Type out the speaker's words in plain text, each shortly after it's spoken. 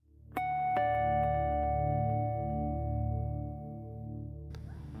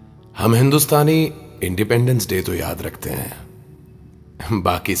हम हिंदुस्तानी independence day तो याद रखते हैं,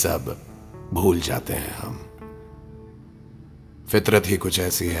 बाकी सब भूल जाते हैं हम। फितरत ही कुछ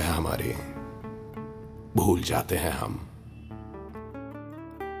ऐसी है हमारी, भूल जाते हैं हम।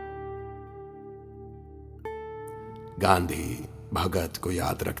 गांधी भगत को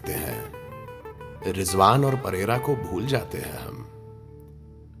याद रखते हैं, रिजवान और परेरा को भूल जाते हैं हम।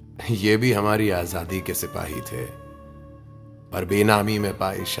 ये भी हमारी आजादी के सिपाही थे, पर बेनामी में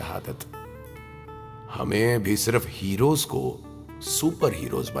पाई शहादत। हमें भी सिर्फ हीरोज को सुपर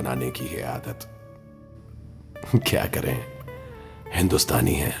हीरोज बनाने की है आदत। क्या करें,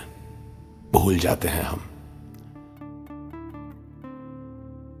 हिंदुस्तानी हैं, भूल जाते हैं हम।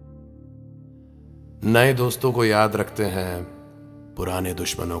 नए दोस्तों को याद रखते हैं, पुराने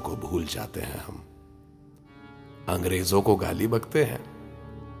दुश्मनों को भूल जाते हैं हम। अंग्रेजों को गाली बकते हैं,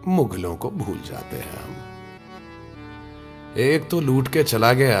 मुगलों को भूल जाते हैं हम। एक तो लूट के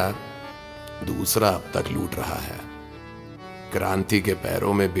चला गया, दूसरा अब तक लूट रहा है। क्रांति के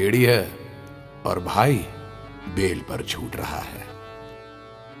पैरों में बेड़ी है और भाई बेल पर छूट रहा है।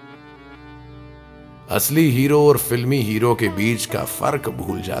 असली हीरो और फिल्मी हीरो के बीच का फर्क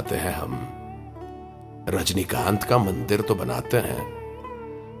भूल जाते हैं हम। रजनीकांत का मंदिर तो बनाते हैं,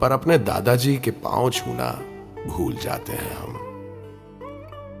 पर अपने दादाजी के पांव छूना भूल जाते हैं हम।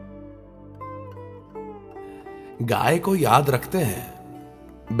 गाय को याद रखते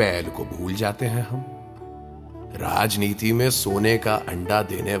हैं, बैल को भूल जाते हैं हम। राजनीति में सोने का अंडा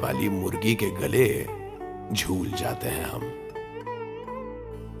देने वाली मुर्गी के गले झूल जाते हैं हम।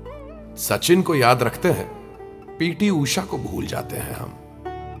 सचिन को याद रखते हैं, पीटी उषा को भूल जाते हैं हम।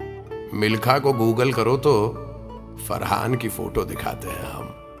 मिल्खा को गूगल करो तो फरहान की फोटो दिखाते हैं हम।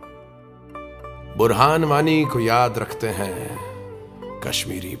 बुरहान वानी को याद रखते हैं,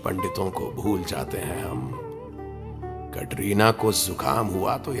 कश्मीरी पंडितों को भूल जाते हैं हम। कटरीना को जुकाम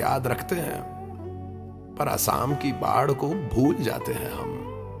हुआ तो याद रखते हैं, पर असम की बाढ़ को भूल जाते हैं हम।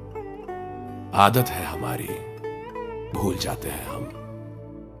 आदत है हमारी, भूल जाते हैं हम।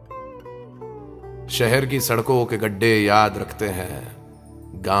 शहर की सड़कों के गड्ढे याद रखते हैं,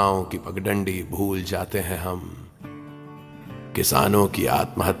 गांव की पगडंडी भूल जाते हैं हम। किसानों की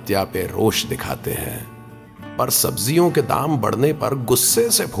आत्महत्या पे रोष दिखाते हैं, पर सब्जियों के दाम बढ़ने पर गुस्से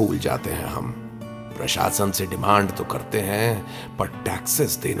से भूल जाते हैं हम। प्रशासन से डिमांड तो करते हैं, पर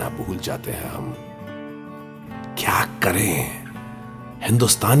टैक्सेस देना भूल जाते हैं हम। क्या करें,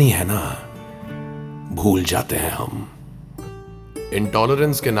 हिंदुस्तानी है ना, भूल जाते हैं हम।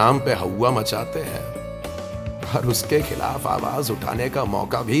 इंटॉलरेंस के नाम पे हवा मचाते हैं, और उसके खिलाफ आवाज उठाने का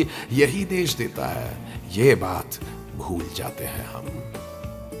मौका भी यही देश देता है। ये बात भूल जाते हैं हम।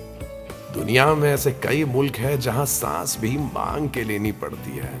 दुनिया में ऐसे कई मुल्क हैं जहां सांस भी मांग के लेनी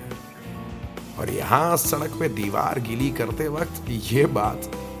पड़ती है, और यहां सड़क पे दीवार गीली करते वक्त ये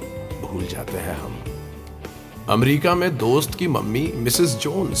बात भूल जाते हैं हम। अमेरिका में दोस्त की मम्मी मिसेस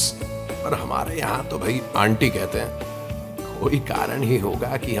जोन्स, पर हमारे यहां तो भाई आंटी कहते हैं। कोई कारण ही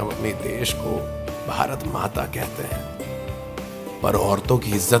होगा कि हम अपने देश को भारत माता कहते हैं, पर औरतों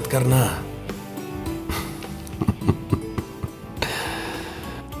की इज्जत करना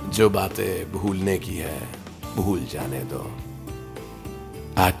जो बातें भूलने की है, भूल जाने दो।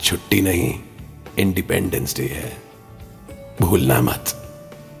 आज छुट्टी नहीं, इंडिपेंडेंस डे है, भूलना मत।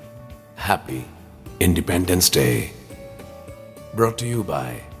 Happy independence day. Brought to you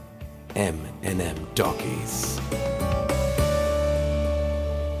by MnM Talkies।